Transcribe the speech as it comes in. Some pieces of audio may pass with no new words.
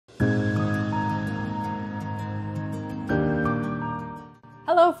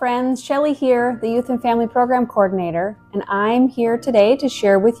Hello friends, Shelley here, the Youth and Family Program Coordinator, and I'm here today to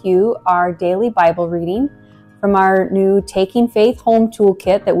share with you our daily Bible reading from our new Taking Faith Home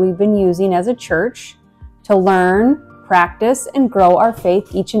Toolkit that we've been using as a church to learn, practice, and grow our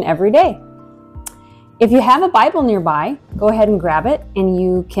faith each and every day. If you have a Bible nearby, go ahead and grab it and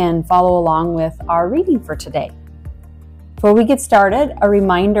you can follow along with our reading for today. Before we get started, a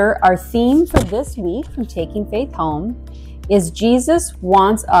reminder, our theme for this week from Taking Faith Home is Jesus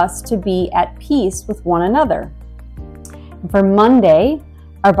wants us to be at peace with one another. And for Monday,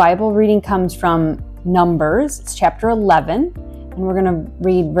 our Bible reading comes from Numbers, it's chapter 11, and we're going to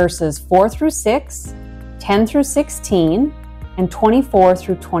read verses 4 through 6, 10 through 16, and 24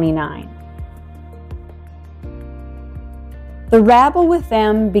 through 29. The rabble with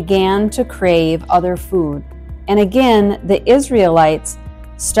them began to crave other food, and again the Israelites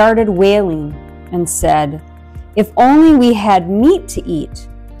started wailing and said, "If only we had meat to eat.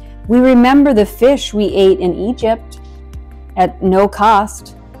 We remember the fish we ate in Egypt at no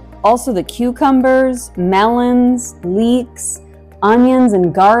cost. Also the cucumbers, melons, leeks, onions,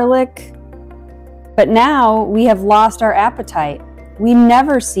 and garlic. But now we have lost our appetite. We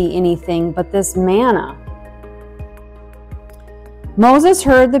never see anything but this manna." Moses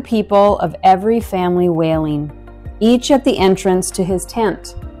heard the people of every family wailing, each at the entrance to his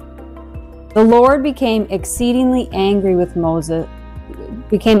tent. The Lord became exceedingly angry,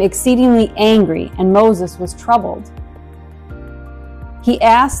 and Moses was troubled. He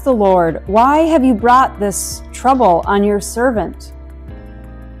asked the Lord, "Why have you brought this trouble on your servant?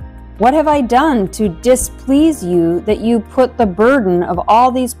 What have I done to displease you that you put the burden of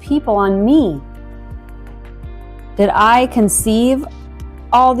all these people on me? Did I conceive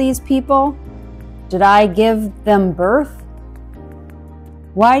all these people? Did I give them birth?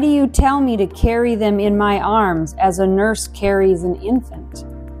 Why do you tell me to carry them in my arms as a nurse carries an infant,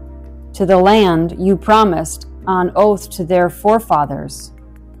 to the land you promised on oath to their forefathers?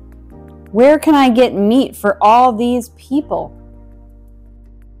 Where can I get meat for all these people?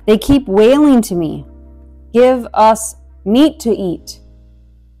 They keep wailing to me, 'Give us meat to eat.'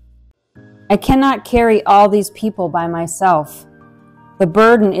 I cannot carry all these people by myself. The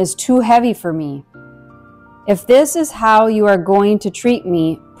burden is too heavy for me. If this is how you are going to treat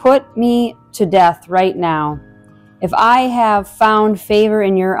me, put me to death right now, if I have found favor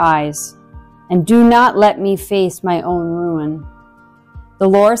in your eyes, and do not let me face my own ruin." The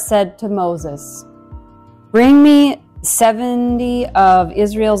Lord said to Moses, "Bring me 70 of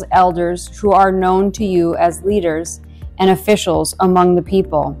Israel's elders who are known to you as leaders and officials among the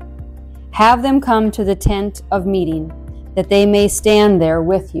people. Have them come to the tent of meeting, that they may stand there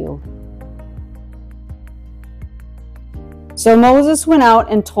with you." So Moses went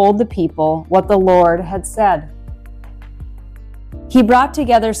out and told the people what the Lord had said. He brought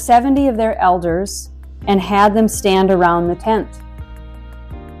together 70 of their elders and had them stand around the tent.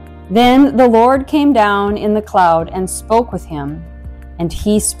 Then the Lord came down in the cloud and spoke with him, and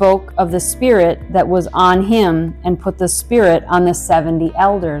he spoke of the Spirit that was on him and put the Spirit on the 70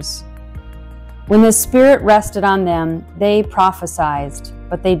 elders. When the Spirit rested on them, they prophesied,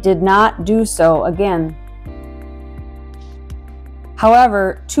 but they did not do so again.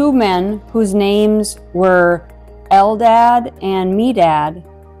 However, 2 men whose names were Eldad and Medad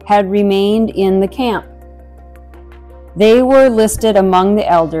had remained in the camp. They were listed among the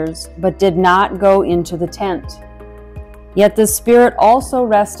elders, but did not go into the tent. Yet the Spirit also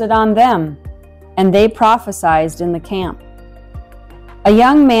rested on them, and they prophesied in the camp. A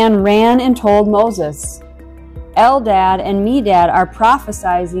young man ran and told Moses, "Eldad and Medad are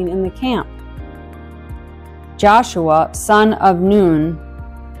prophesying in the camp." Joshua, son of Nun,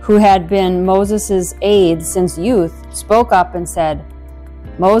 who had been Moses' aide since youth, spoke up and said,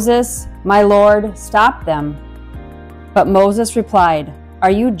 "Moses, my Lord, stop them." But Moses replied,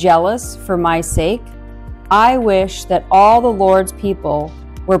 "Are you jealous for my sake? I wish that all the Lord's people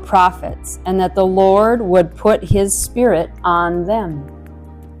were prophets, and that the Lord would put his Spirit on them."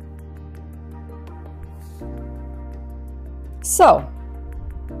 So,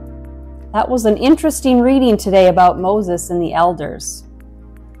 that was an interesting reading today about Moses and the elders.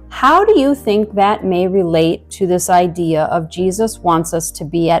 How do you think that may relate to this idea of Jesus wants us to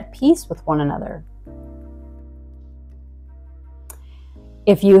be at peace with one another?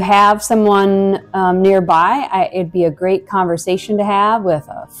 If you have someone nearby, it'd be a great conversation to have with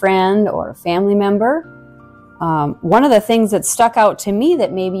a friend or a family member. One of the things that stuck out to me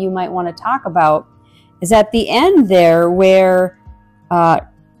that maybe you might want to talk about is at the end there where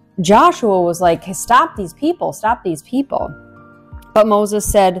Joshua was like, "Hey, stop these people, stop these people." But Moses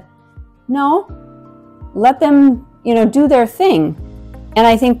said, "No, let them, do their thing. And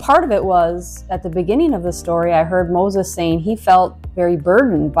I think part of it was, at the beginning of the story, I heard Moses saying he felt very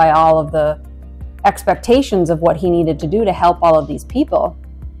burdened by all of the expectations of what he needed to do to help all of these people.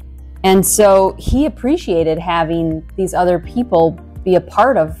 And so he appreciated having these other people be a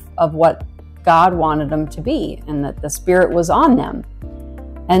part of what God wanted them to be, and that the Spirit was on them.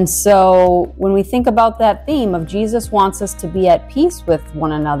 And so when we think about that theme of Jesus wants us to be at peace with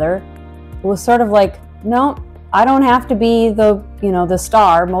one another, it was sort of like, no, I don't have to be the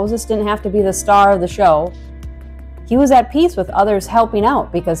star. Moses didn't have to be the star of the show. He was at peace with others helping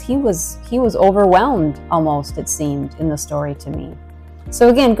out because he was overwhelmed almost, it seemed, in the story to me. So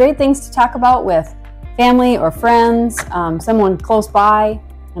again, great things to talk about with family or friends, someone close by.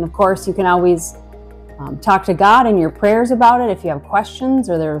 And of course, you can always talk to God in your prayers about it if you have questions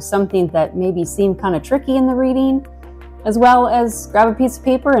or there was something that maybe seemed kind of tricky in the reading, as well as grab a piece of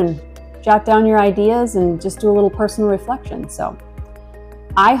paper and jot down your ideas and just do a little personal reflection. So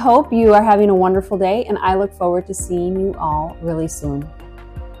I hope you are having a wonderful day, and I look forward to seeing you all really soon.